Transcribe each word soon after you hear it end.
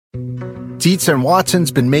Dietz and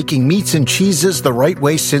Watson's been making meats and cheeses the right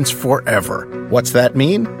way since forever. What's that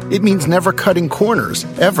mean? It means never cutting corners,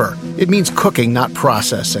 ever. It means cooking, not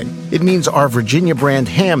processing. It means our Virginia brand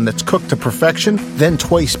ham that's cooked to perfection, then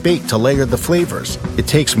twice baked to layer the flavors. It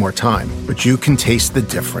takes more time, but you can taste the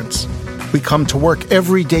difference. We come to work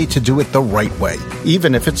every day to do it the right way,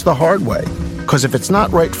 even if it's the hard way. Because if it's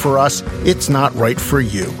not right for us, it's not right for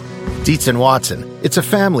you. Dietz and Watson, it's a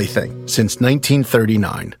family thing since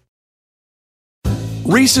 1939.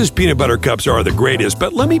 Reese's Peanut Butter Cups are the greatest,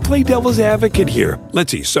 but let me play devil's advocate here.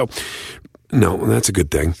 Let's see. So, no, that's a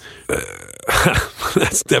good thing.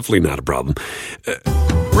 That's definitely not a problem.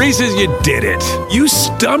 Reese's, you did it. You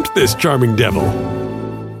stumped this charming devil.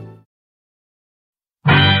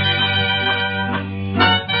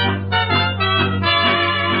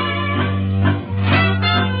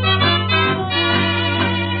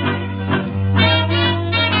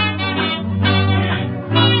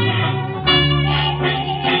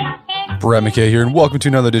 Brett McKay here, and welcome to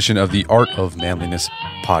another edition of the Art of Manliness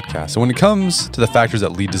podcast. So when it comes to the factors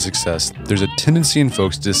that lead to success, there's a tendency in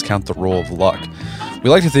folks to discount the role of luck.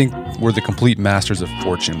 We like to think we're the complete masters of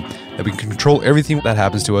fortune, that we can control everything that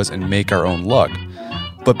happens to us and make our own luck.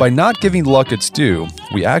 But by not giving luck its due,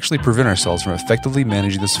 we actually prevent ourselves from effectively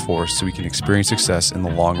managing this force so we can experience success in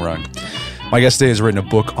the long run. My guest today has written a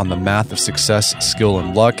book on the math of success, skill,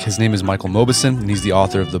 and luck. His name is Michael Mauboussin, and he's the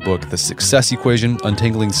author of the book, The Success Equation,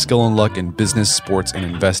 Untangling Skill and Luck in Business, Sports, and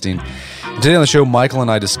Investing. And today on the show, Michael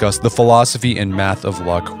and I discuss the philosophy and math of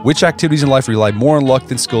luck, which activities in life rely more on luck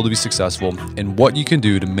than skill to be successful, and what you can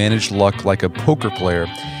do to manage luck like a poker player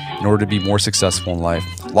in order to be more successful in life.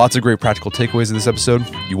 Lots of great practical takeaways in this episode.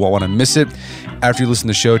 You won't want to miss it. After you listen to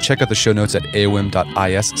the show, check out the show notes at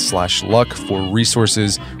aom.is/luck for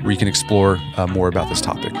resources where you can explore more about this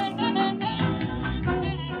topic.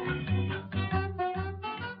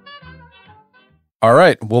 All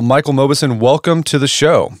right. Well, Michael Mauboussin, welcome to the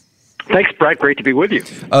show. Thanks, Brett. Great to be with you.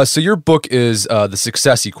 So your book is The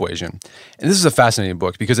Success Equation. And this is a fascinating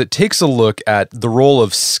book because it takes a look at the role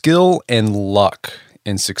of skill and luck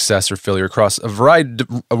in success or failure across a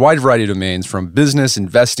wide variety of domains, from business,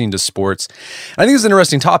 investing, to sports. And I think it's an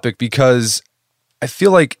interesting topic because I feel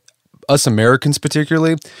like us Americans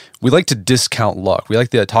particularly, we like to discount luck. We like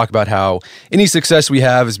to talk about how any success we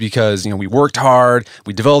have is because, we worked hard,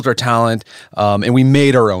 we developed our talent, and we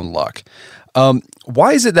made our own luck.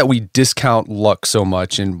 Why is it that we discount luck so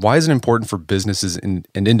much, and why is it important for businesses and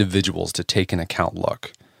individuals to take into account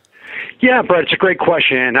luck? Yeah, Brett, it's a great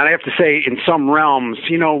question. And I have to say, in some realms,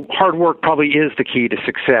 hard work probably is the key to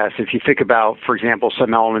success. If you think about, for example,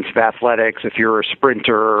 some elements of athletics, if you're a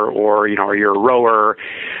sprinter or you're a rower,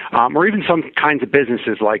 or even some kinds of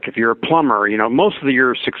businesses, like if you're a plumber, most of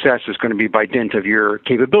your success is going to be by dint of your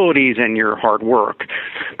capabilities and your hard work.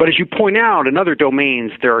 But as you point out, in other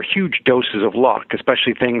domains, there are huge doses of luck,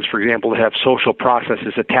 especially things, for example, that have social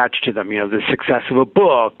processes attached to them. The success of a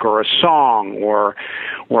book or a song or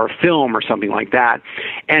a film or something like that.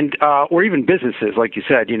 And or even businesses, like you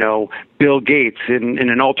said, Bill Gates, in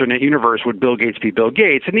an alternate universe, would Bill Gates be Bill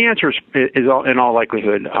Gates? And the answer is in all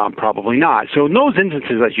likelihood, probably not. So in those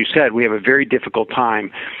instances, as you said, we have a very difficult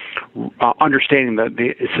time understanding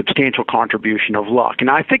the substantial contribution of luck. And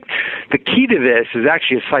I think the key to this is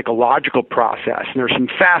actually a psychological process. And there's some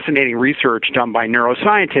fascinating research done by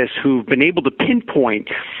neuroscientists who've been able to pinpoint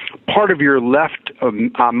part of your left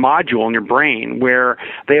module in your brain, where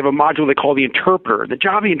they have a module they call the interpreter. The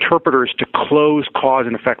job of the interpreter is to close cause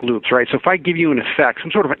and effect loops, right? So if I give you an effect,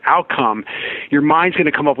 some sort of an outcome, your mind's going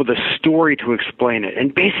to come up with a story to explain it.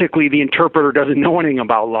 And basically, the interpreter doesn't know anything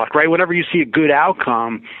about luck, right? Whenever you see a good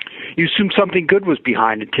outcome, you assume something good was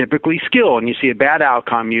behind it, typically skill. And you see a bad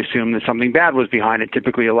outcome, you assume that something bad was behind it,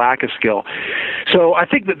 typically a lack of skill. So I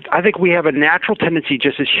think we have a natural tendency,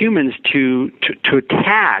 just as humans, to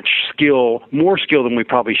attach skill, more skill than we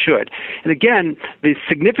probably should. And again, the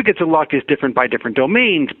significance of luck is different by different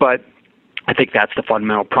domains, but I think that's the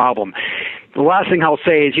fundamental problem. The last thing I'll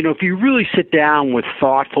say is, if you really sit down with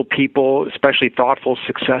thoughtful people, especially thoughtful,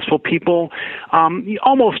 successful people,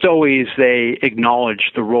 almost always they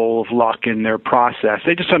acknowledge the role of luck in their process.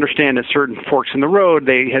 They just understand that certain forks in the road,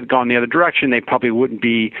 they had gone the other direction, they probably wouldn't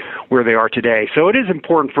be where they are today. So it is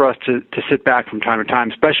important for us to sit back from time to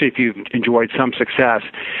time, especially if you've enjoyed some success,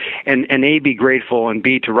 and A, be grateful, and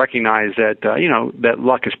B, to recognize that, that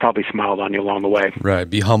luck has probably smiled on you along the way. Right.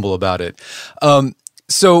 Be humble about it.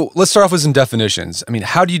 So let's start off with some definitions. I mean,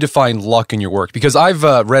 how do you define luck in your work? Because I've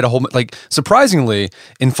read surprisingly,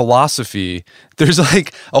 in philosophy, there's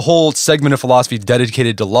a whole segment of philosophy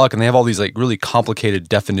dedicated to luck, and they have all these really complicated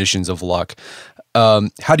definitions of luck.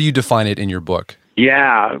 How do you define it in your book?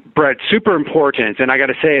 Yeah, Brett, super important. And I got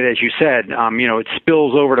to say, as you said, it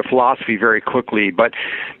spills over to philosophy very quickly. But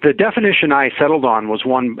the definition I settled on was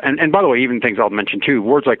one, and by the way, even things I'll mention too,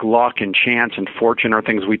 words like luck and chance and fortune are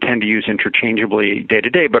things we tend to use interchangeably day to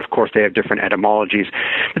day, but of course they have different etymologies.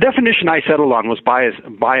 The definition I settled on was by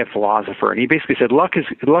a philosopher, and he basically said luck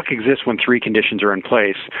exists when three conditions are in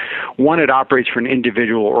place. One, it operates for an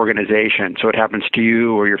individual organization, so it happens to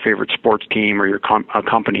you or your favorite sports team or your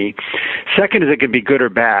company. Second is it can be good or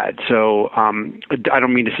bad. So I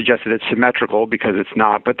don't mean to suggest that it's symmetrical, because it's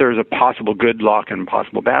not, but there's a possible good luck and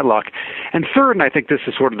possible bad luck. And third, and I think this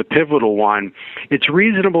is sort of the pivotal one, it's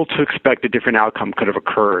reasonable to expect a different outcome could have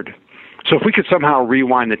occurred. So if we could somehow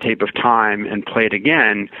rewind the tape of time and play it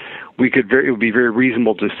again, it would be very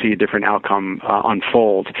reasonable to see a different outcome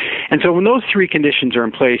unfold. And so when those three conditions are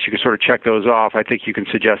in place, you can sort of check those off. I think you can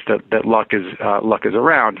suggest that luck is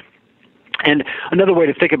around. And another way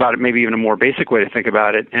to think about it, maybe even a more basic way to think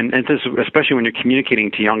about it, and this, especially when you're communicating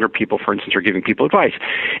to younger people, for instance, or giving people advice,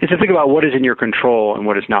 is to think about what is in your control and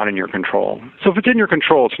what is not in your control. So if it's in your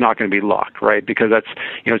control, it's not going to be luck, right? Because that's,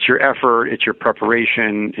 it's your effort, it's your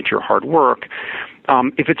preparation, it's your hard work.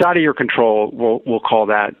 If it's out of your control, we'll call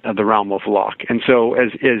that the realm of luck. And so,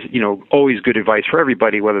 as always good advice for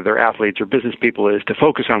everybody, whether they're athletes or business people, is to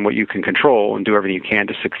focus on what you can control and do everything you can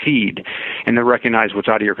to succeed, and then recognize what's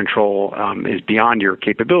out of your control is beyond your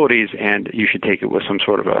capabilities, and you should take it with some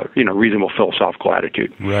sort of a reasonable philosophical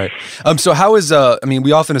attitude. Right. So how is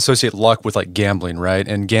we often associate luck with like gambling, right?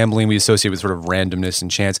 And gambling we associate with sort of randomness and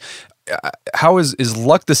chance. How is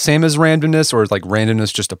luck the same as randomness, or is like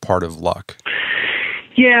randomness just a part of luck?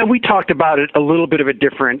 Yeah, we talked about it a little bit of a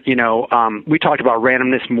different, we talked about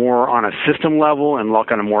randomness more on a system level and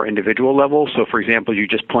luck on a more individual level. So, for example, you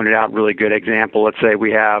just pointed out a really good example. Let's say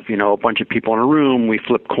we have, a bunch of people in a room, we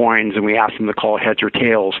flip coins and we ask them to call heads or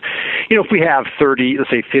tails. If we have 30, let's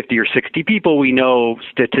say 50 or 60 people, we know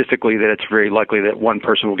statistically that it's very likely that one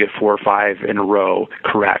person will get 4 or 5 in a row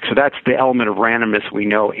correct. So that's the element of randomness we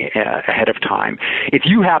know ahead of time. If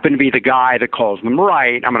you happen to be the guy that calls them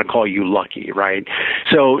right, I'm going to call you lucky, right?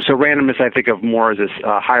 So randomness I think of more as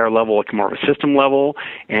a higher level, like more of a system level,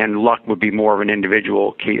 and luck would be more of an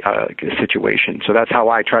individual situation. So that's how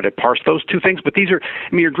I try to parse those two things. But you're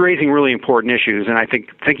raising really important issues, and I think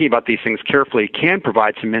thinking about these things carefully can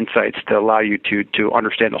provide some insights to allow you to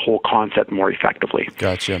understand the whole concept more effectively.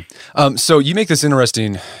 Gotcha. So you make this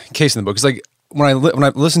interesting case in the book. It's like, when I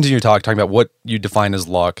listen to you talking about what you define as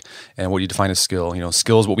luck and what you define as skill,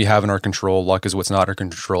 skill is what we have in our control, luck is what's not in our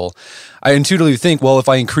control. I intuitively think, well, if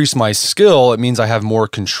I increase my skill, it means I have more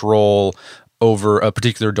control over a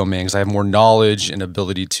particular domain, because I have more knowledge and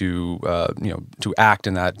ability to act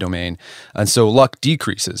in that domain, and so luck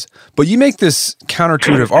decreases. But you make this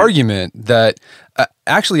counterintuitive argument that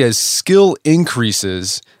actually, as skill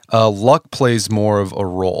increases, luck plays more of a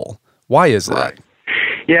role. Why is that? Right.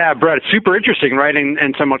 Yeah, Brett, it's super interesting, right,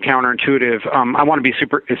 and somewhat counterintuitive. I want to be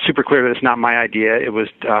super clear that it's not my idea. It was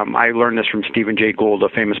I learned this from Stephen Jay Gould, a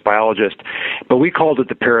famous biologist, but we called it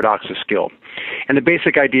the paradox of skill. And the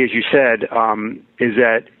basic idea, as you said, is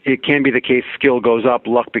that it can be the case skill goes up,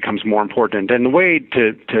 luck becomes more important. And the way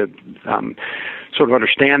to sort of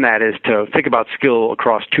understand that is to think about skill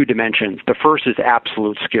across two dimensions. The first is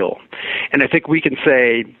absolute skill. And I think we can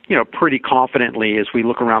say, pretty confidently as we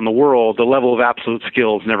look around the world, the level of absolute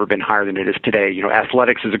skill has never been higher than it is today.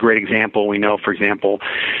 Athletics is a great example. We know, for example,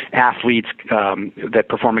 athletes that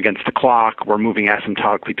perform against the clock or moving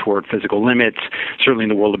asymptotically toward physical limits, certainly in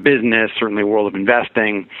the world of business, certainly the world of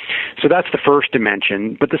investing. So that's the first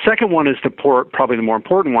dimension. But the second one is probably the more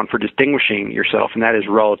important one for distinguishing yourself, and that is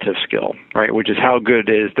relative skill, right, which is how good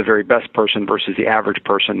is the very best person versus the average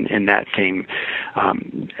person in that same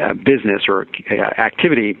business or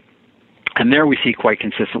activity. And there we see quite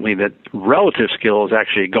consistently that relative skill is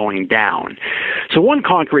actually going down. So one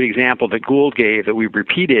concrete example that Gould gave that we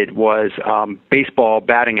repeated was baseball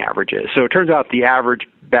batting averages. So it turns out the average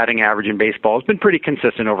batting average in baseball has been pretty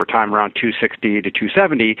consistent over time, around 260 to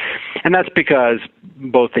 270, and that's because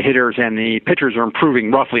both the hitters and the pitchers are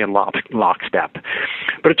improving roughly in lockstep.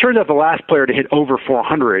 But it turns out the last player to hit over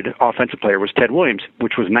 400, offensive player, was Ted Williams,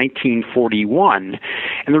 which was 1941.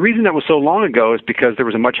 And the reason that was so long ago is because there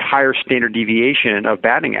was a much higher standard deviation of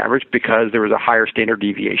batting average because there was a higher standard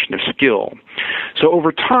deviation of skill. So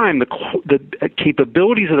over time, the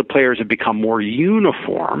capabilities of the players have become more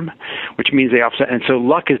uniform, which means they offset, and so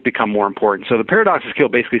luck has become more important. So the paradox of skill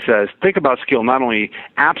basically says, think about skill not only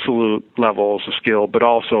absolute levels of skill, but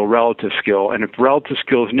also relative skill. And if relative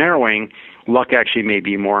skill is narrowing, luck actually may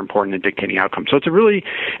be more important than dictating outcome. So it's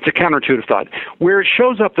a counterintuitive thought. Where it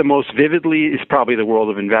shows up the most vividly is probably the world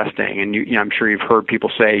of investing. And I'm sure you've heard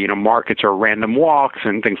people say, markets are random walks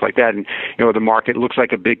and things like that. And, the market looks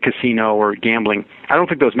like a big casino or gambling. I don't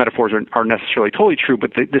think those metaphors are necessarily totally true,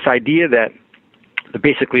 but this idea that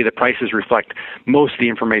basically the prices reflect most of the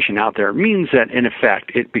information out there means that, in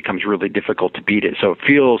effect, it becomes really difficult to beat it. So it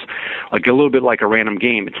feels like a little bit like a random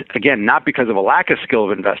game. It's, again, not because of a lack of skill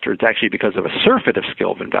of investors. It's actually because of a surfeit of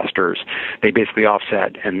skill of investors. They basically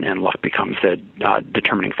offset, and luck becomes the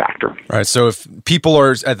determining factor. All right. So if people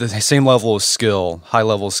are at the same level of skill, high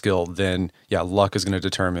level of skill, then, luck is going to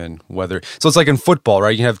determine whether. So it's like in football,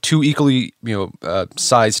 right? You have two equally,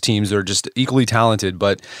 sized teams that are just equally talented,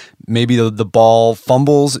 but maybe the ball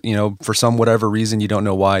fumbles, for some whatever reason, you don't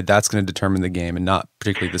know why. That's going to determine the game and not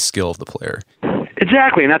particularly the skill of the player.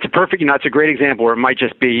 Exactly, and that's a perfect. That's a great example where it might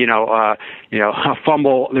just be, a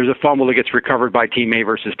fumble. There's a fumble that gets recovered by Team A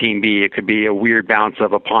versus Team B. It could be a weird bounce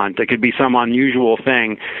of a punt. It could be some unusual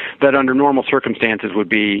thing that, under normal circumstances, would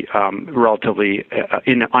be relatively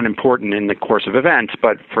unimportant in the course of events.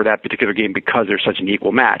 But for that particular game, because there's such an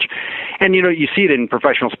equal match, and you see it in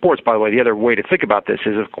professional sports. By the way, the other way to think about this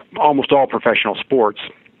is almost all professional sports,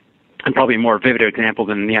 and probably a more vivid example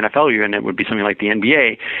than the NFL even, it would be something like the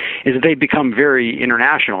NBA, is that they become very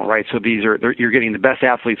international, right? So you're getting the best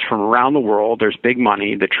athletes from around the world. There's big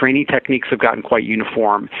money. The training techniques have gotten quite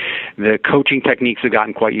uniform. The coaching techniques have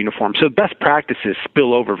gotten quite uniform. So best practices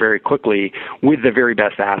spill over very quickly with the very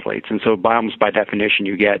best athletes. And so almost by definition,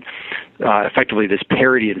 you get effectively this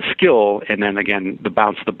parity in skill, and then again, the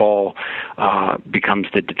bounce of the ball becomes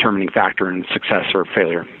the determining factor in success or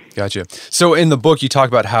failure. Gotcha. So in the book, you talk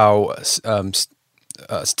about how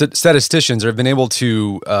statisticians have been able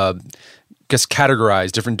to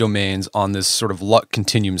categorize different domains on this sort of luck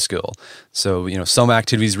continuum skill. So, some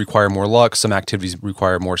activities require more luck, some activities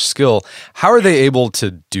require more skill. How are they able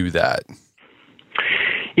to do that?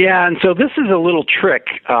 Yeah, and so this is a little trick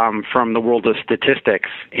from the world of statistics,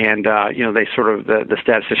 and they sort of the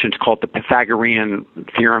statisticians call it the Pythagorean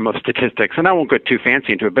theorem of statistics, and I won't go too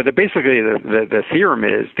fancy into it, but basically the theorem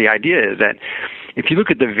is, the idea is that if you look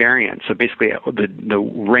at the variance, so basically the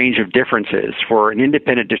range of differences for an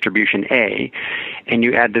independent distribution A, and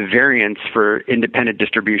you add the variance for independent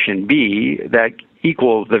distribution B, that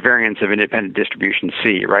equal the variance of independent distribution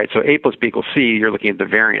C, right? So A plus B equals C, you're looking at the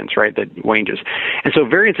variance, right, that ranges. And so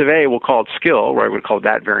variance of A, we'll call it skill, right? We'll call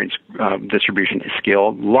that variance distribution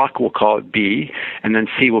skill. Luck, we'll call it B, and then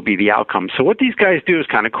C will be the outcome. So what these guys do is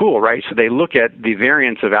kind of cool, right? So they look at the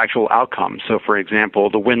variance of actual outcomes. So for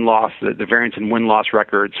example, the win-loss, the variance in win-loss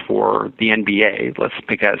records for the NBA, let's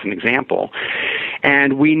pick that as an example.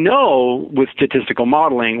 And we know with statistical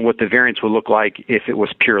modeling what the variance would look like if it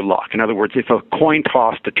was pure luck. In other words, if a coin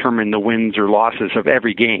toss determined the wins or losses of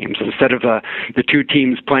every game. So instead of the two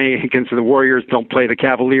teams playing against the Warriors don't play the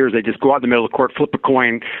Cavaliers, they just go out in the middle of the court, flip a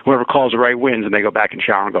coin, whoever calls the right wins, and they go back and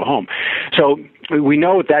shower and go home. So we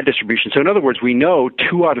know what that distribution. So in other words, we know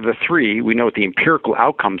 2 out of the 3. We know what the empirical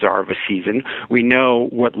outcomes are of a season. We know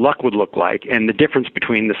what luck would look like, and the difference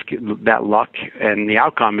between that luck and the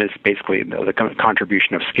outcome is basically the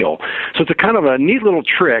contribution of skill. So it's a kind of a neat little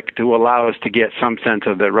trick to allow us to get some sense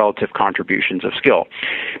of the relative contributions of skill.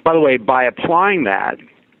 By the way, by applying that,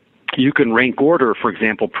 you can rank order, for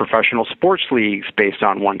example, professional sports leagues based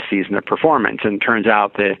on one season of performance. And it turns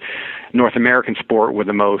out the North American sport with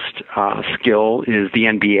the most skill is the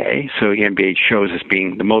NBA. So the NBA shows as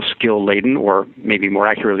being the most skill-laden, or maybe more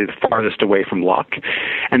accurately, the farthest away from luck.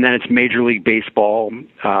 And then it's Major League Baseball,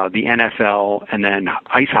 the NFL, and then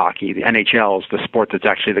ice hockey, the NHL, is the sport that's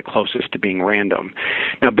actually the closest to being random.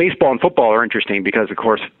 Now, baseball and football are interesting because, of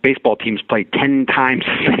course, baseball teams play 10 times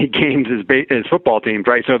as many games as football teams,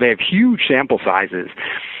 right? So they have huge sample sizes.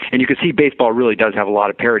 And you can see baseball really does have a lot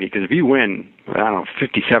of parity, because if you win,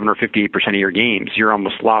 57 or 58% of your games, you're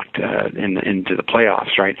almost locked into the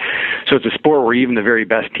playoffs, right? So it's a sport where even the very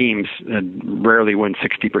best teams rarely win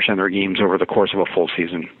 60% of their games over the course of a full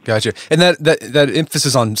season. Gotcha. And that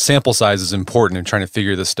emphasis on sample size is important in trying to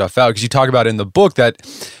figure this stuff out, because you talk about in the book that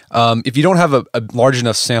if you don't have a large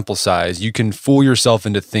enough sample size, you can fool yourself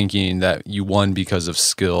into thinking that you won because of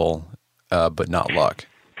skill, but not luck.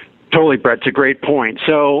 Totally, Brett. It's a great point.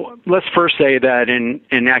 So let's first say that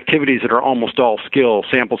in activities that are almost all skill,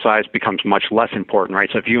 sample size becomes much less important, right?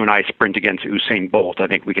 So if you and I sprint against Usain Bolt, I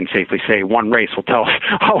think we can safely say one race will tell us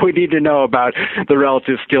all we need to know about the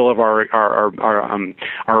relative skill of our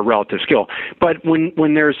relative skill. But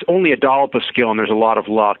when there's only a dollop of skill and there's a lot of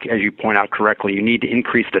luck, as you point out correctly, you need to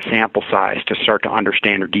increase the sample size to start to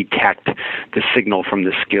understand or detect the signal from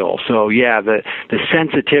the skill. So yeah, the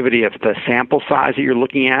sensitivity of the sample size that you're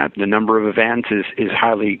looking at, the number of events is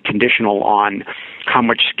highly conditional on how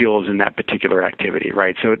much skill is in that particular activity,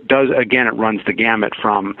 right? So it runs the gamut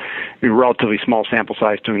from a relatively small sample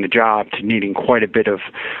size doing the job to needing quite a bit of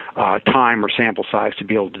time or sample size to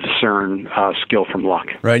be able to discern skill from luck.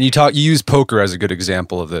 Right, and you use poker as a good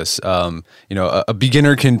example of this. A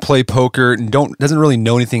beginner can play poker and doesn't really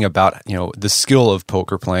know anything about the skill of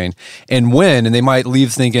poker playing and win, and they might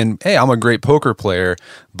leave thinking, "Hey, I'm a great poker player."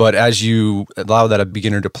 But as you allow that a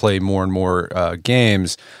beginner to play more and more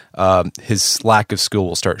games, his lack of skill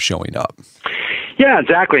will start showing up. Yeah,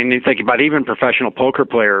 exactly. And you think about even professional poker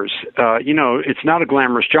players, it's not a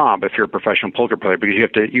glamorous job if you're a professional poker player,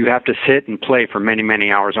 because you have to sit and play for many,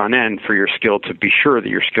 many hours on end for your skill to be sure that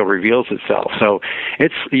your skill reveals itself. So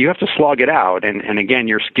you have to slog it out. And again,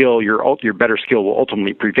 your skill, your better skill will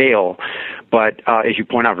ultimately prevail. But as you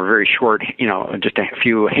point out, for very short, just a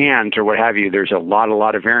few hands or what have you, there's a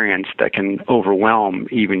lot of variance that can overwhelm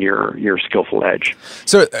even your skillful edge.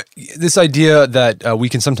 So this idea that we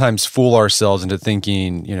can sometimes fool ourselves into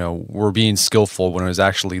thinking, we're being skillful when it was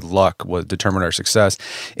actually luck what determined our success.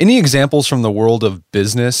 Any examples from the world of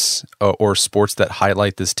business or sports that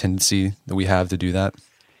highlight this tendency that we have to do that?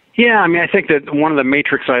 Yeah, I mean, I think that one of the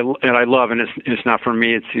metrics I love, and it's not from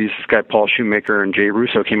me, it's this guy Paul Shoemaker and Jay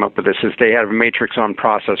Russo came up with this, is they have a matrix on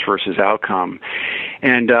process versus outcome.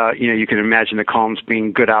 And, you can imagine the columns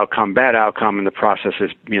being good outcome, bad outcome, and the process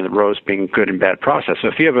is, the rows being good and bad process. So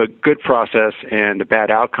if you have a good process and a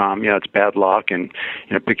bad outcome, it's bad luck, and,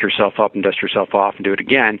 pick yourself up and dust yourself off and do it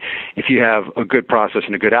again. If you have a good process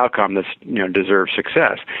and a good outcome, that's, deserves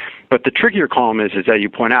success. But the trickier column is that you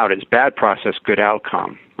point out is bad process, good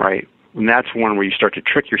outcome, right? And that's one where you start to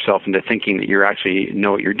trick yourself into thinking that you actually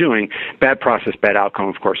know what you're doing. Bad process, bad outcome,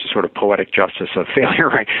 of course, is sort of poetic justice of failure,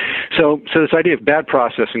 right? So this idea of bad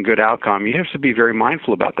process and good outcome, you have to be very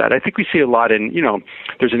mindful about that. I think we see a lot in,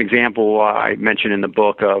 there's an example I mentioned in the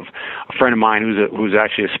book of a friend of mine who's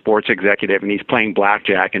actually a sports executive, and he's playing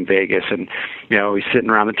blackjack in Vegas, and, he's sitting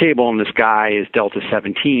around the table, and this guy is Delta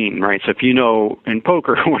 17, right? So if in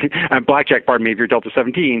poker, blackjack, if you're Delta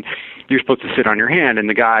 17, you're supposed to sit on your hand, and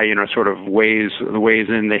the guy, sort of weighs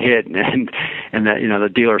in the hit, and the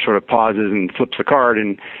dealer sort of pauses and flips the card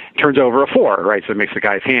and turns over a 4, right? So it makes the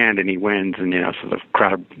guy's hand, and he wins, and so the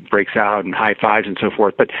crowd breaks out and high fives and so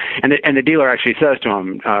forth. But and the dealer actually says to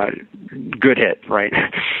him, "Good hit," right?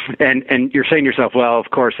 And you're saying to yourself, well, of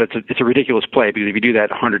course it's a ridiculous play, because if you do that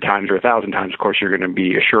 100 times or 1,000 times, of course you're going to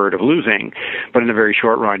be assured of losing. But in the very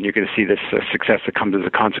short run, you're going to see this success that comes as a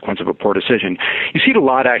consequence of a poor decision. You see it a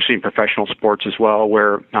lot actually in professional sports as well,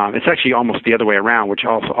 where it's actually almost the other way around, which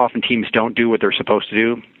also often teams don't do what they're supposed to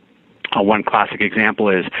do. One classic example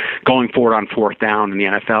is going for it on fourth down in the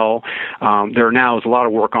NFL. There now is a lot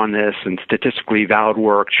of work on this and statistically valid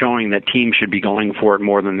work showing that teams should be going for it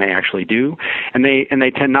more than they actually do, and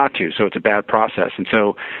they tend not to. So it's a bad process, and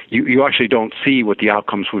so you actually don't see what the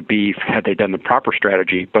outcomes would be had they done the proper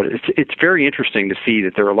strategy. But it's very interesting to see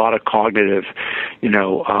that there are a lot of cognitive,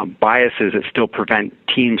 biases that still prevent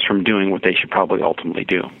teams from doing what they should probably ultimately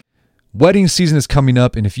do. Wedding season is coming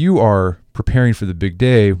up, and if you are preparing for the big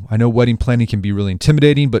day, I know wedding planning can be really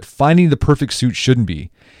intimidating, but finding the perfect suit shouldn't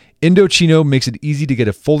be. Indochino makes it easy to get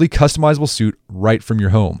a fully customizable suit right from your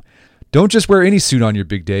home. Don't just wear any suit on your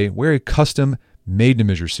big day, wear a custom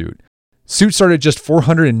made-to-measure suit. Suits start at just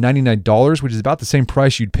 $499, which is about the same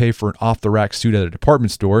price you'd pay for an off-the-rack suit at a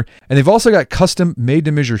department store, and they've also got custom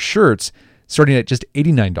made-to-measure shirts starting at just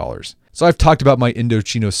 $89. So I've talked about my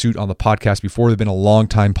Indochino suit on the podcast before. They've been a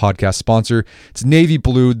long-time podcast sponsor. It's navy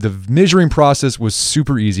blue. The measuring process was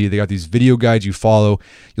super easy. They got these video guides you follow.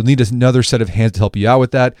 You'll need another set of hands to help you out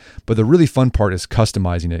with that. But the really fun part is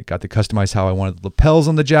customizing it. Got to customize how I wanted the lapels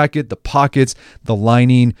on the jacket, the pockets, the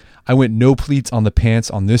lining. I went no pleats on the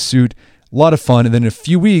pants on this suit. A lot of fun. And then in a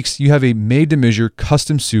few weeks, you have a made-to-measure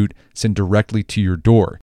custom suit sent directly to your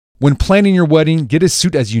door. When planning your wedding, get a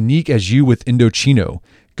suit as unique as you with Indochino.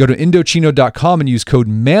 Go to Indochino.com and use code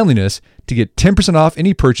manliness to get 10% off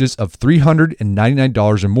any purchase of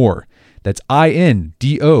 $399 or more. That's Indochino.com,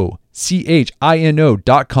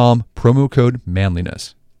 promo code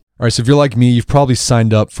manliness. All right, so if you're like me, you've probably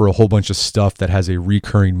signed up for a whole bunch of stuff that has a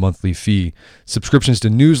recurring monthly fee. Subscriptions to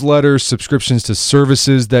newsletters, subscriptions to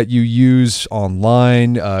services that you use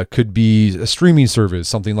online, could be a streaming service,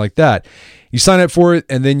 something like that. You sign up for it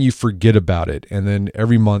and then you forget about it. And then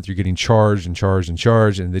every month you're getting charged and charged and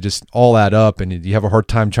charged, and they just all add up, and you have a hard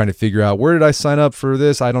time trying to figure out, where did I sign up for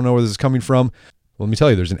this? I don't know where this is coming from. Well, let me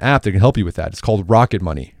tell you, there's an app that can help you with that. It's called Rocket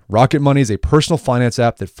Money. Rocket Money is a personal finance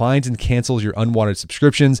app that finds and cancels your unwanted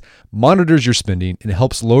subscriptions, monitors your spending, and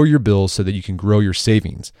helps lower your bills so that you can grow your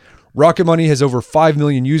savings. Rocket Money has over 5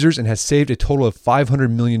 million users and has saved a total of $500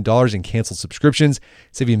 million in canceled subscriptions,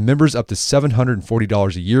 saving members up to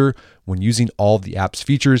 $740 a year when using all of the app's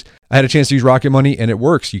features. I had a chance to use Rocket Money, and it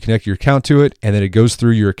works. You connect your account to it, and then it goes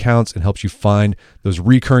through your accounts and helps you find those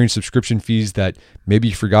recurring subscription fees that maybe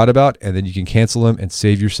you forgot about, and then you can cancel them and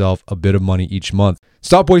save yourself a bit of money each month.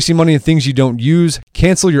 Stop wasting money on things you don't use.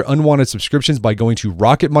 Cancel your unwanted subscriptions by going to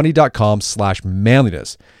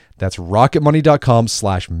rocketmoney.com/manliness. That's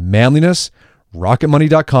rocketmoney.com/manliness,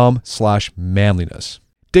 rocketmoney.com/manliness.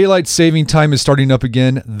 Daylight saving time is starting up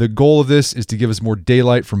again. The goal of this is to give us more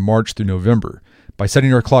daylight from March through November. By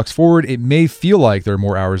setting our clocks forward, it may feel like there are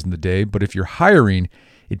more hours in the day, but if you're hiring,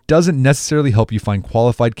 it doesn't necessarily help you find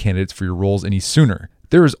qualified candidates for your roles any sooner.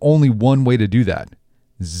 There is only one way to do that: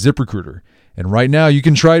 ZipRecruiter. And right now you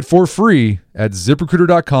can try it for free at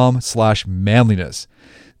ZipRecruiter.com/manliness.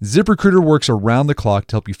 ZipRecruiter works around the clock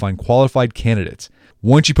to help you find qualified candidates.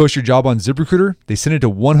 Once you post your job on ZipRecruiter, they send it to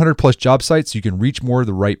 100 plus job sites so you can reach more of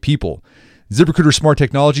the right people. ZipRecruiter's smart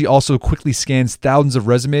technology also quickly scans thousands of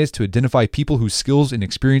resumes to identify people whose skills and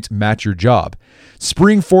experience match your job.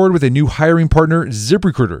 Spring forward with a new hiring partner,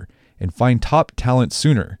 ZipRecruiter, and find top talent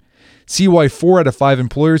sooner. See why 4 out of 5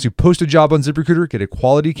 employers who post a job on ZipRecruiter get a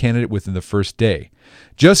quality candidate within the first day.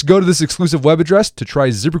 Just go to this exclusive web address to try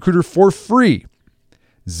ZipRecruiter for free.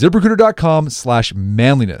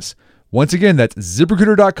 ZipRecruiter.com/manliness. Once again, that's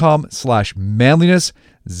ZipRecruiter.com/manliness.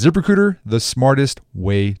 ZipRecruiter, the smartest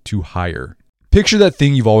way to hire. Picture that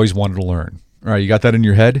thing you've always wanted to learn. All right, you got that in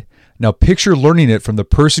your head? Now picture learning it from the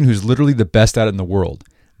person who's literally the best at it in the world.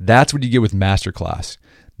 That's what you get with Masterclass.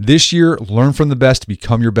 This year, learn from the best to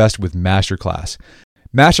become your best with Masterclass.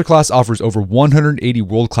 Masterclass offers over 180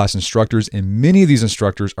 world-class instructors, and many of these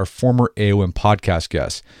instructors are former AOM podcast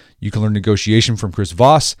guests. You can learn negotiation from Chris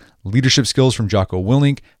Voss, leadership skills from Jocko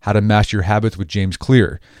Willink, how to master your habits with James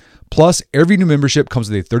Clear. Plus, every new membership comes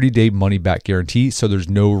with a 30-day money-back guarantee, so there's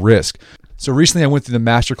no risk. So recently I went through the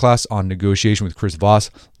masterclass on negotiation with Chris Voss.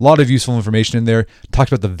 A lot of useful information in there.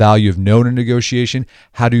 Talked about the value of knowing a negotiation,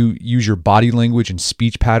 how to use your body language and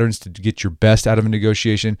speech patterns to get your best out of a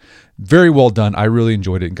negotiation. Very well done. I really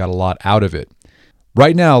enjoyed it and got a lot out of it.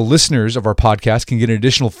 Right now, listeners of our podcast can get an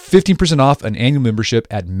additional 15% off an annual membership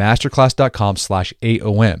at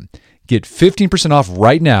masterclass.com/AOM. Get 15% off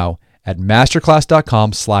right now at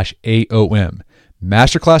masterclass.com/AOM.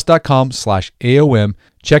 Masterclass.com/AOM.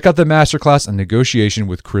 Check out the masterclass on negotiation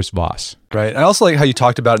with Chris Voss. Right. I also like how you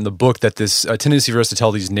talked about in the book that this tendency for us to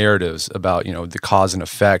tell these narratives about, the cause and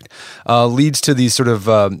effect leads to these sort of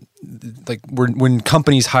like when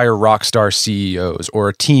companies hire rock star CEOs, or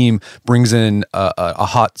a team brings in a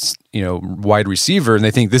hot, wide receiver, and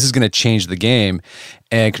they think this is going to change the game,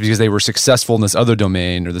 and because they were successful in this other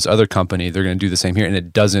domain or this other company, they're going to do the same here, and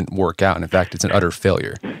it doesn't work out. And in fact, it's an utter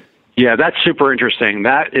failure. Yeah, that's super interesting.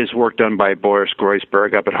 That is work done by Boris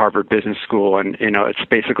Groysberg up at Harvard Business School, and it's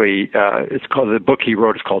basically it's called, the book he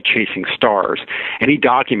wrote is called Chasing Stars, and he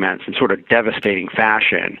documents in sort of devastating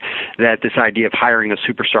fashion that this idea of hiring a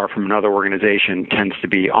superstar from another organization tends to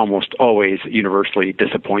be almost always universally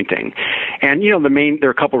disappointing. And there are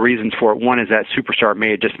a couple reasons for it. One is that superstar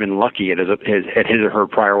may have just been lucky at his or her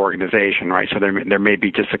prior organization, right? So there may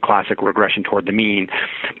be just a classic regression toward the mean.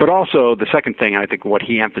 But also the second thing, I think what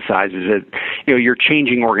he emphasized, is that you're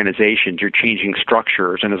changing organizations, you're changing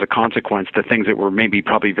structures, and as a consequence, the things that were maybe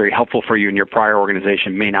probably very helpful for you in your prior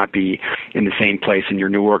organization may not be in the same place in your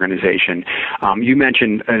new organization. You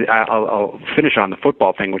mentioned, I'll finish on the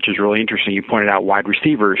football thing, which is really interesting. You pointed out wide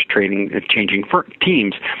receivers changing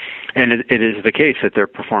teams. And it is the case that their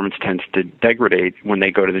performance tends to degrade when they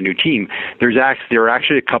go to the new team. There are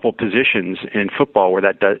actually a couple positions in football where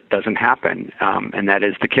that doesn't happen, and that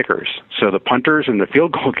is the kickers. So the punters and the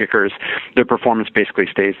field goal kickers, their performance basically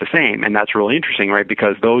stays the same, and that's really interesting, right?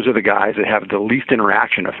 Because those are the guys that have the least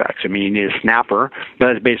interaction effects. I mean, you need a snapper,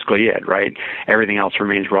 but that's basically it, right? Everything else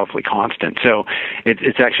remains roughly constant. So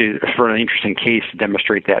it's actually a really interesting case to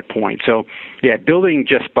demonstrate that point. So yeah, building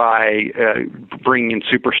just by bringing in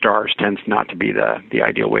superstars tends not to be the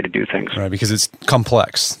ideal way to do things. Right, because it's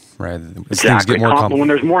complex, right? Exactly. Things get more When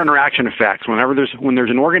there's more interaction effects, when there's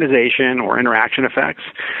an organization or interaction effects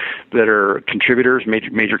that are contributors,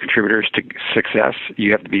 major contributors to success,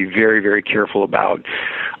 you have to be very, very careful about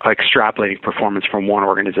extrapolating performance from one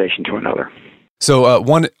organization to another. So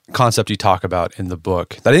one concept you talk about in the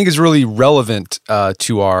book that I think is really relevant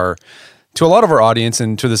to a lot of our audience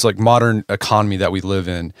and to this like modern economy that we live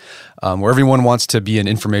in, where everyone wants to be an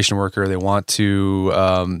information worker. They want to,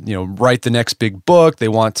 write the next big book. They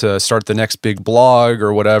want to start the next big blog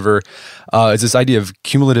or whatever. Is this idea of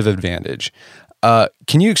cumulative advantage.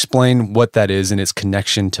 Can you explain what that is and its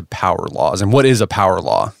connection to power laws, and what is a power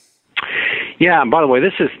law? Yeah, and by the way,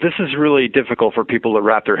 this is really difficult for people to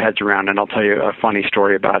wrap their heads around, and I'll tell you a funny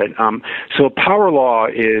story about it. So a power law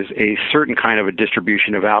is a certain kind of a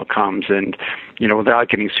distribution of outcomes, and without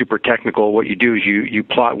getting super technical, what you do is you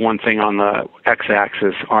plot one thing on the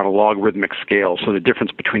x-axis on a logarithmic scale. So the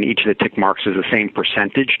difference between each of the tick marks is the same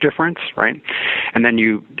percentage difference, right? And then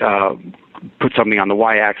you put something on the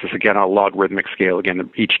y-axis, again, on a logarithmic scale. Again,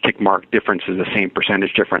 each tick mark difference is the same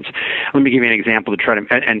percentage difference. Let me give you an example to try to,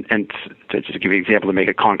 and to just give you an example to make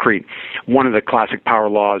it concrete. One of the classic power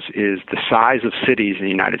laws is the size of cities in the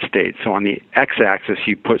United States. So on the x-axis,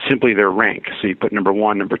 you put simply their rank. So you put number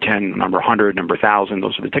 1, number 10, number 100, number 1,000.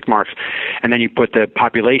 Those are the tick marks. And then you put the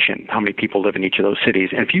population, how many people live in each of those cities.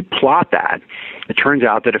 And if you plot that, it turns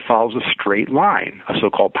out that it follows a straight line, a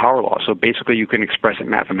so-called power law. So basically, you can express it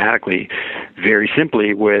mathematically very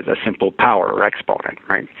simply with a simple power or exponent,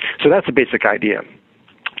 right? So that's the basic idea.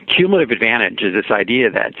 Cumulative advantage is this idea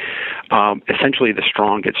that essentially the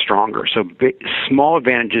strong get stronger. So small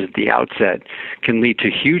advantages at the outset can lead to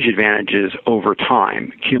huge advantages over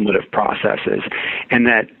time, cumulative processes, and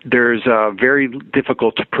that there's very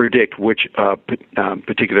difficult to predict which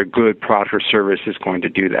particular good product or service is going to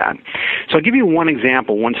do that. So I'll give you one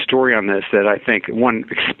example, one story on this that I think, one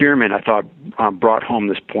experiment I thought brought home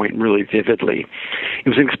this point really vividly. It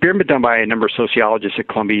was an experiment done by a number of sociologists at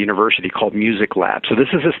Columbia University called Music Lab. So this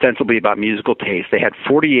is ostensibly about musical taste. They had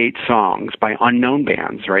 48 songs by unknown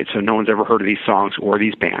bands, right? So no one's ever heard of these songs or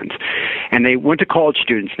these bands. And they went to college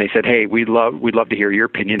students and they said, hey, we'd love to hear your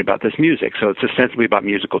opinion about this music. So it's ostensibly about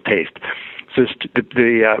musical taste. So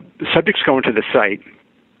the subjects go into the site.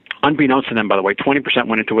 Unbeknownst to them, by the way, 20%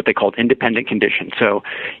 went into what they called independent condition. So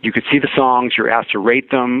you could see the songs, you're asked to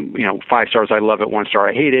rate them, 5 stars, I love it, 1 star,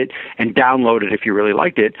 I hate it, and download it if you really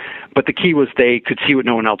liked it. But the key was they could see what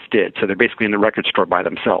no one else did. So they're basically in the record store by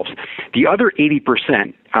themselves. The other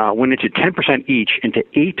 80% went into 10% each into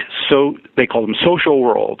 8, so they call them social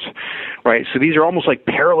worlds, right? So these are almost like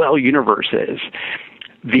parallel universes.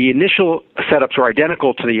 The initial setups are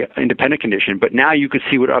identical to the independent condition, but now you could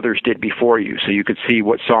see what others did before you. So you could see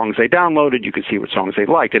what songs they downloaded, you could see what songs they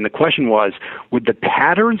liked. And the question was, would the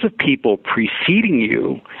patterns of people preceding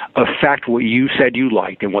you affect what you said you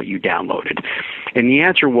liked and what you downloaded? And the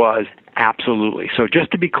answer was absolutely. So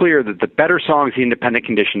just to be clear, that the better songs, the independent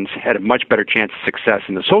conditions, had a much better chance of success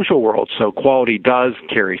in the social world, so quality does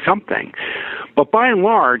carry something. But by and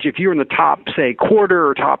large, if you're in the top, say, quarter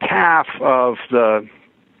or top half of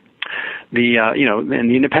in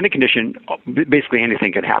the independent condition, basically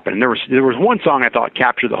anything could happen. And there was one song I thought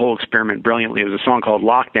captured the whole experiment brilliantly. It was a song called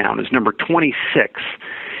Lockdown. It's number 26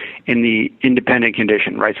 in the independent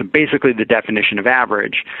condition, right? So basically the definition of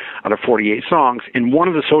average out of 48 songs. In one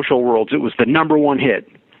of the social worlds, it was the number 1 hit.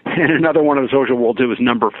 And another one of the social worlds, it was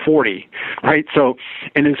number 40, right? So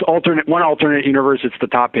in this alternate universe, it's the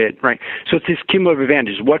top hit, right? So it's this cumulative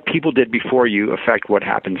advantage. What people did before you affect what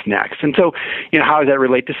happens next. And so, how does that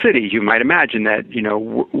relate to cities? You might imagine that,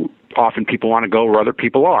 often people want to go where other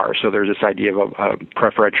people are. So there's this idea of a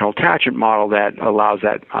preferential attachment model that allows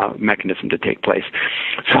that mechanism to take place.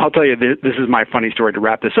 So I'll tell you, this is my funny story to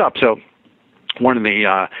wrap this up. So one of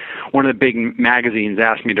the big magazines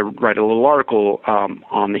asked me to write a little article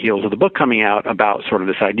on the heels of the book coming out about sort of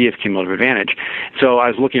this idea of cumulative advantage. So I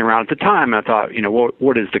was looking around at the time, and I thought,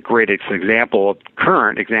 what is the greatest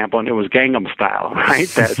current example? And it was Gangnam Style, right?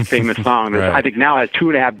 That famous song that right. I think now has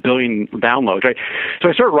 2.5 billion downloads, right? So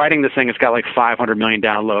I started writing this thing. It's got like 500 million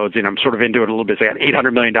downloads, and I'm sort of into it a little bit. So I got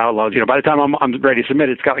 800 million downloads. By the time I'm ready to submit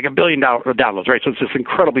it, it's got like 1 billion downloads, right? So it's this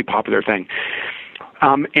incredibly popular thing.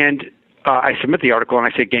 I submit the article and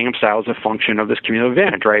I say Gangnam Style is a function of this cumulative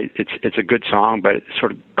advantage, right? It's a good song, but it's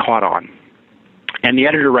sort of caught on. And the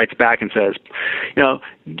editor writes back and says,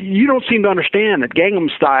 you don't seem to understand that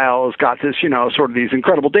Gangnam Style has got this, sort of these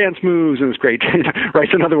incredible dance moves and it's great, right?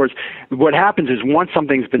 So in other words, what happens is once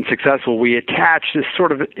something's been successful, we attach this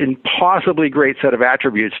sort of impossibly great set of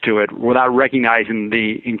attributes to it without recognizing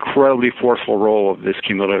the incredibly forceful role of this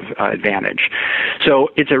cumulative advantage. So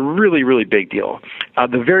it's a really, really big deal.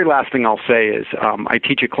 The very last thing I'll say is I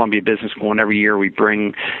teach at Columbia Business School, and every year we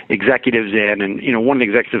bring executives in, and one of the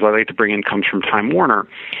executives I like to bring in comes from Time Warner,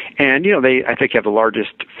 and I think have the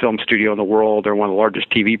largest film studio in the world. They're one of the largest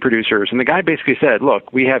TV producers. And the guy basically said,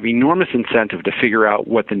 look, we have enormous incentive to figure out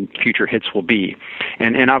what the future hits will be.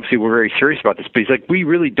 And obviously we're very serious about this, but he's like, we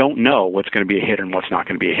really don't know what's going to be a hit and what's not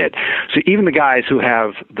going to be a hit. So even the guys who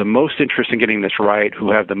have the most interest in getting this right,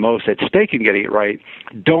 who have the most at stake in getting it right,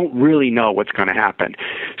 don't really know what's going to happen.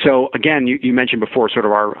 So again, you mentioned before sort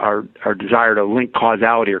of our desire to link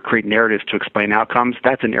causality or create narratives to explain outcomes.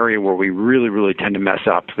 That's an area where we really, really tend to mess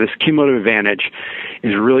up. This cumulative advantage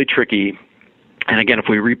is really tricky. And again, if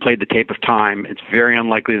we replayed the tape of time, it's very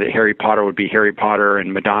unlikely that Harry Potter would be Harry Potter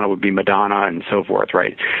and Madonna would be Madonna and so forth,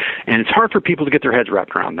 right? And it's hard for people to get their heads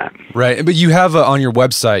wrapped around that. Right. But you have on your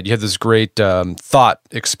website, you have this great thought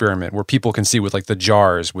experiment where people can see with like the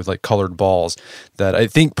jars with like colored balls that I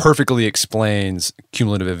think perfectly explains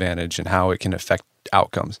cumulative advantage and how it can affect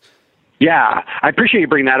outcomes. Yeah, I appreciate you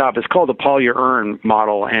bringing that up. It's called the Paul-Earn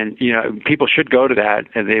model, and people should go to that.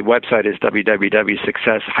 And the website is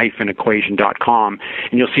www.success-equation.com,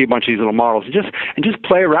 and you'll see a bunch of these little models. And just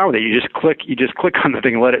play around with it. You just click on the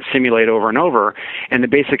thing and let it simulate over and over. And the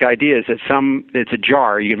basic idea is that it's a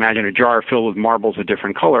jar. You can imagine a jar filled with marbles of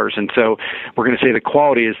different colors, and so we're going to say the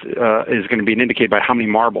quality is going to be indicated by how many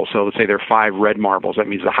marbles. So let's say there are 5 red marbles. That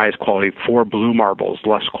means the highest quality, 4 blue marbles,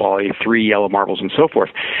 less quality, 3 yellow marbles, and so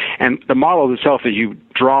forth. And the model itself is you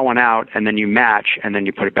draw one out and then you match and then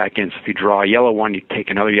you put it back in. So if you draw a yellow one, you take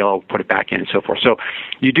another yellow, put it back in, and so forth. So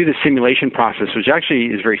you do the simulation process, which actually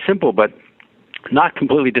is very simple, but not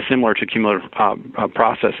completely dissimilar to cumulative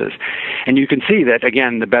processes. And you can see that,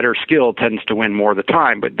 again, the better skill tends to win more of the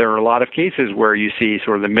time, but there are a lot of cases where you see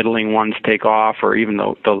sort of the middling ones take off, or even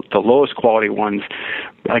the lowest quality ones,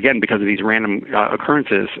 again, because of these random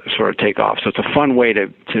occurrences, sort of take off. So it's a fun way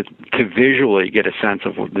to visually get a sense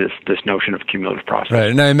of this notion of cumulative process. Right,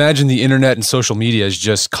 and I imagine the internet and social media has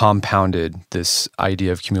just compounded this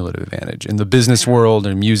idea of cumulative advantage in the business world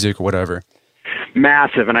and music or whatever.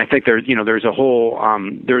 Massive, and I think there's a whole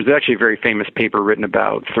there's actually a very famous paper written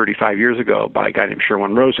about 35 years ago by a guy named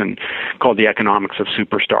Sherwin Rosen called The Economics of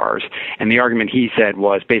Superstars, and the argument he said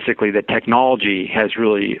was basically that technology has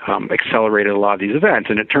really accelerated a lot of these events.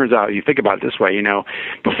 And it turns out, you think about it this way,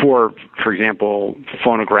 before, for example,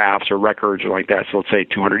 phonographs or records or like that, so let's say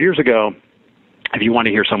 200 years ago, if you want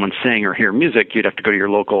to hear someone sing or hear music, you'd have to go to your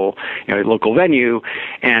local venue,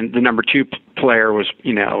 and the number 2 player was,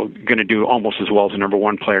 going to do almost as well as the number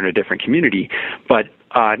 1 player in a different community. But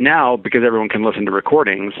now, because everyone can listen to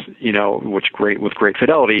recordings, with great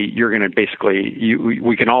fidelity, you're going to basically,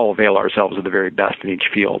 we can all avail ourselves of the very best in each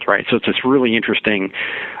field, right? So it's this really interesting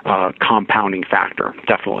compounding factor,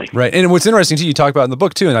 definitely. Right, and what's interesting too, you talk about in the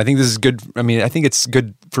book too, and I think this is good. I mean, I think it's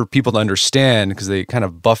good for people to understand because they kind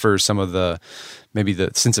of buffer some of maybe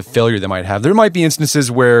the sense of failure they might have. There might be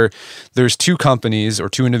instances where there's 2 companies or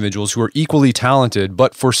 2 individuals who are equally talented,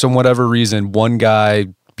 but for some whatever reason, one guy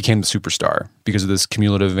became the superstar because of this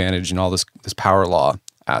cumulative advantage and all this power law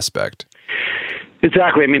aspect.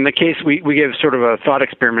 Exactly. I mean, the case we give sort of a thought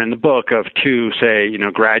experiment in the book of 2, say,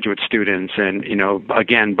 graduate students, and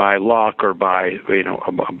again, by luck or by a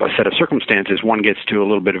set of circumstances, one gets to a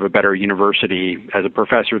little bit of a better university as a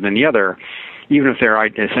professor than the other, even if they're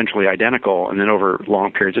essentially identical. And then over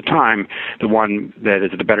long periods of time, the one that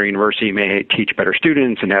is at the better university may teach better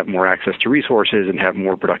students and have more access to resources and have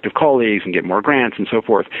more productive colleagues and get more grants and so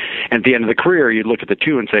forth. And at the end of the career, you'd look at the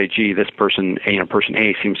 2 and say, gee, this person A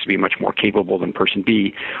seems to be much more capable than person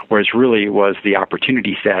B, whereas really it was the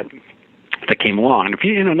opportunity set that came along. And if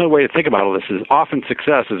another way to think about all this is often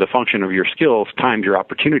success is a function of your skills times your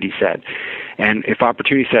opportunity set. And if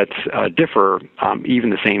opportunity sets differ, even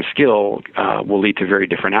the same skill will lead to very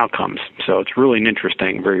different outcomes. So it's really an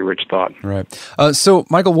interesting, very rich thought. Right. So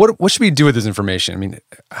Michael, what should we do with this information? I mean,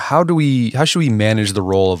 how should we manage the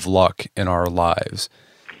role of luck in our lives?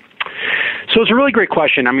 So it's a really great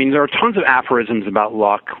question. I mean, there are tons of aphorisms about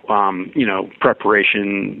luck,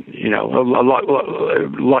 preparation,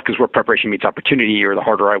 luck is where preparation meets opportunity, or the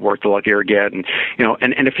harder I work, the luckier I get. And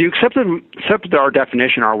if you accept our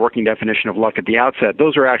definition, our working definition of luck at the outset,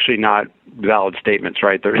 those are actually not valid statements,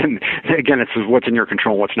 right? Again, it's what's in your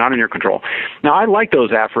control, what's not in your control. Now, I like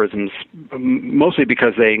those aphorisms mostly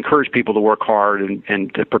because they encourage people to work hard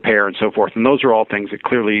and to prepare and so forth. And those are all things that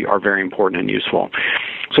clearly are very important and useful.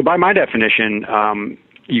 So by my definition,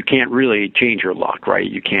 you can't really change your luck, right?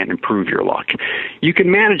 You can't improve your luck. You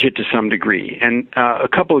can manage it to some degree. And a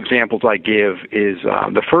couple examples I give is,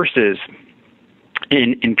 the first is,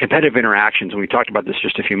 in competitive interactions, and we talked about this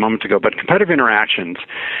just a few moments ago, but competitive interactions,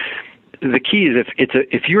 the key is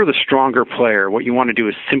if you're the stronger player, what you want to do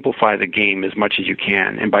is simplify the game as much as you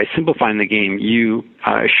can. And by simplifying the game, you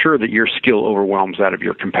assure that your skill overwhelms that of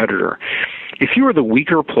your competitor. If you are the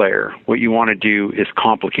weaker player, what you want to do is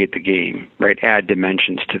complicate the game, right? Add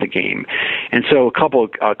dimensions to the game. And so a couple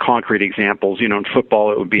of concrete examples, in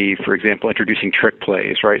football it would be, for example, introducing trick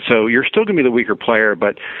plays, right? So you're still going to be the weaker player,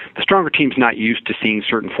 but the stronger team's not used to seeing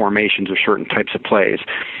certain formations or certain types of plays.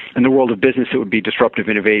 In the world of business, it would be disruptive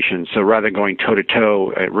innovation. So rather than going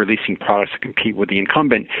toe-to-toe, releasing products to compete with the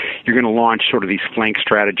incumbent, you're going to launch sort of these flank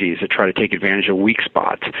strategies that try to take advantage of weak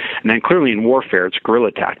spots. And then clearly in warfare, it's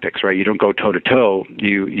guerrilla tactics, right? You don't go toe-to-toe,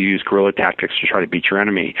 you use guerrilla tactics to try to beat your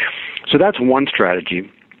enemy. So that's one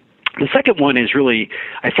strategy. The second one is really,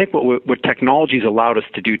 I think what technology has allowed us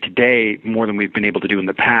to do today more than we've been able to do in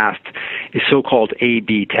the past is so-called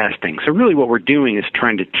A/B testing. So really what we're doing is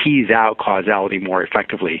trying to tease out causality more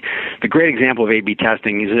effectively. The great example of A/B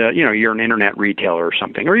testing is, you're an internet retailer or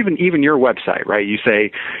something, or even your website, right? You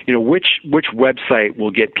say, which website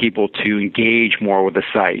will get people to engage more with the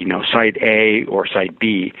site, site A or site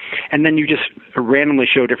B. And then you just randomly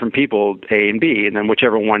show different people A and B, and then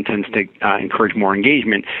whichever one tends to encourage more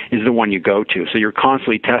engagement is the one you go to. So you're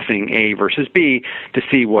constantly testing A versus B to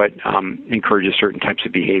see what encourages certain types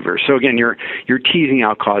of behavior. So again, you're teasing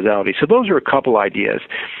out causality. So those are a couple ideas.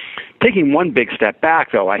 Taking one big step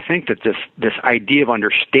back, though, I think that this idea of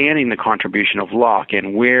understanding the contribution of luck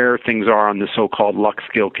and where things are on the so-called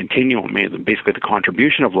luck-skill continuum, basically the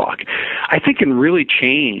contribution of luck, I think can really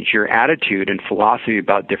change your attitude and philosophy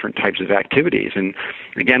about different types of activities. And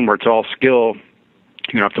again, where it's all skill,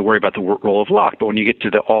 you don't have to worry about the role of luck. But when you get to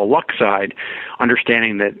the all luck side,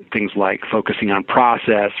 understanding that things like focusing on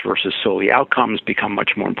process versus solely outcomes become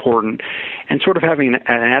much more important, and sort of having an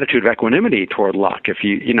attitude of equanimity toward luck. If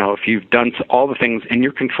you've done all the things in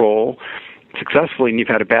your control successfully and you've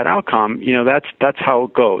had a bad outcome, that's how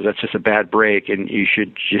it goes. That's just a bad break, and you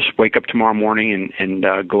should just wake up tomorrow morning and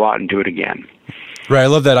go out and do it again. Right, I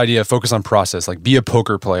love that idea. Focus on process. Like, be a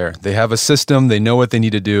poker player. They have a system. They know what they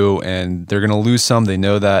need to do, and they're going to lose some. They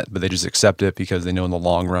know that, but they just accept it because they know in the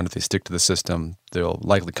long run, if they stick to the system, they'll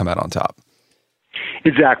likely come out on top.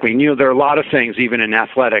 Exactly. And, there are a lot of things, even in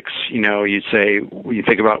athletics, you'd say, you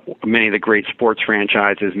think about many of the great sports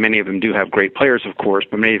franchises, many of them do have great players, of course,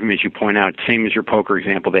 but many of them, as you point out, same as your poker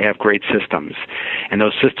example, they have great systems. And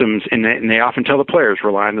those systems, and they often tell the players,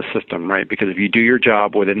 rely on the system, right? Because if you do your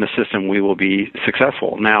job within the system, we will be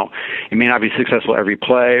successful. Now, it may not be successful every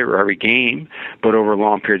play or every game, but over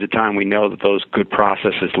long periods of time, we know that those good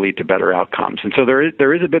processes lead to better outcomes. And so there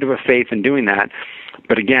is a bit of a faith in doing that.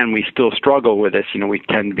 But again, we still struggle with this. We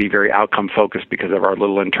tend to be very outcome focused because of our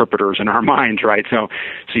little interpreters in our minds, right? So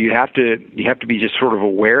you have to be just sort of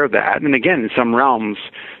aware of that. And again, in some realms,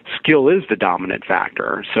 skill is the dominant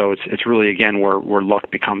factor. So it's really, again, where luck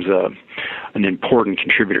becomes an important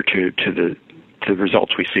contributor to the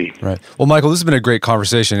results we see. Right. Well, Michael, this has been a great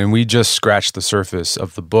conversation, and we just scratched the surface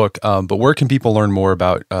of the book. But where can people learn more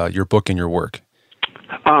about your book and your work?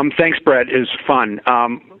 Thanks, Brett. It was fun.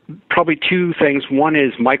 Probably two things. One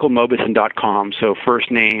is michaelmauboussin.com, so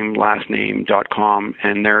first name, last name.com,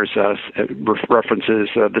 and there's references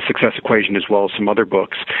The Success Equation as well as some other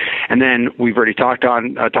books. And then we've already talked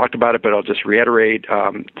about it, but I'll just reiterate,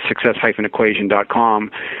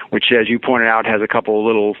 success-equation.com, which, as you pointed out, has a couple of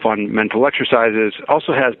little fun mental exercises.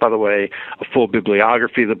 Also has, by the way, a full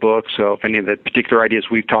bibliography of the book, so if any of the particular ideas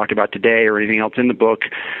we've talked about today or anything else in the book,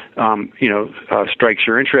 strikes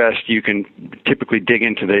your interest, you can typically dig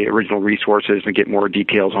into the original resources and get more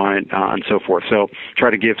details on it and so forth. So try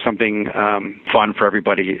to give something fun for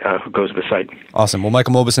everybody who goes to the site. Awesome. Well,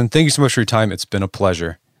 Michael Mauboussin, thank you so much for your time. It's been a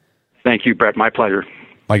pleasure. Thank you, Brett. My pleasure.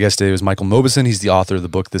 My guest today was Michael Mauboussin. He's the author of the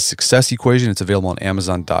book, The Success Equation. It's available on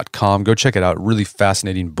Amazon.com. Go check it out. Really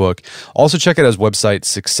fascinating book. Also check out his website,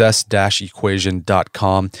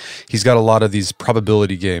 success-equation.com. He's got a lot of these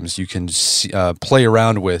probability games you can play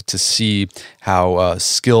around with to see how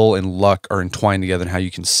skill and luck are entwined together and how you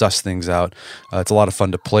can suss things out. It's a lot of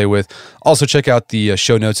fun to play with. Also check out the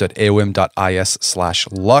show notes at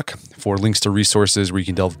aom.is/luck for links to resources where you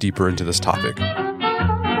can delve deeper into this topic.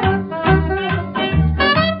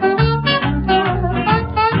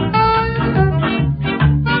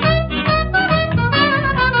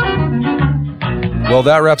 Well,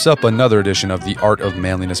 that wraps up another edition of the Art of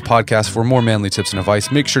Manliness podcast. For more manly tips and advice,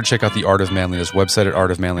 make sure to check out the Art of Manliness website at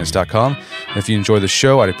artofmanliness.com. And if you enjoy the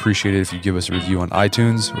show, I'd appreciate it if you give us a review on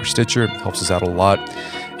iTunes or Stitcher. It helps us out a lot.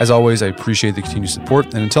 As always, I appreciate the continued support.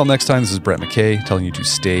 And until next time, this is Brett McKay telling you to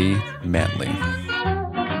stay manly.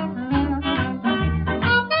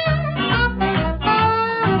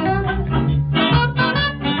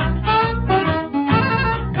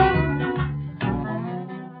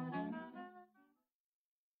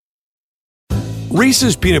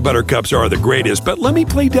 Reese's peanut butter cups are the greatest, but let me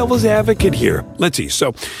play devil's advocate here. Let's see.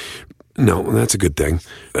 So, no, that's a good thing.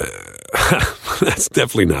 That's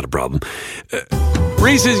definitely not a problem.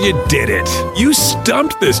 Reese's, you did it. You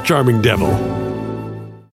stumped this charming devil.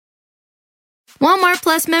 Walmart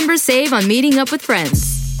Plus members save on meeting up with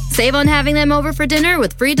friends. Save on having them over for dinner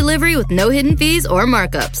with free delivery with no hidden fees or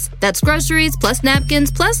markups. That's groceries, plus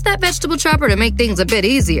napkins, plus that vegetable chopper to make things a bit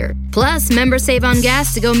easier. Plus, members save on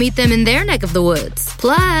gas to go meet them in their neck of the woods.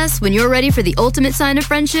 Plus, when you're ready for the ultimate sign of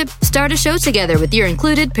friendship, start a show together with your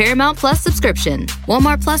included Paramount Plus subscription.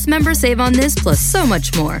 Walmart Plus members save on this plus so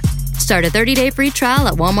much more. Start a 30-day free trial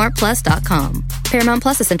at walmartplus.com. Paramount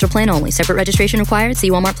Plus Essential Plan only. Separate registration required. See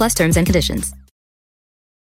Walmart Plus terms and conditions.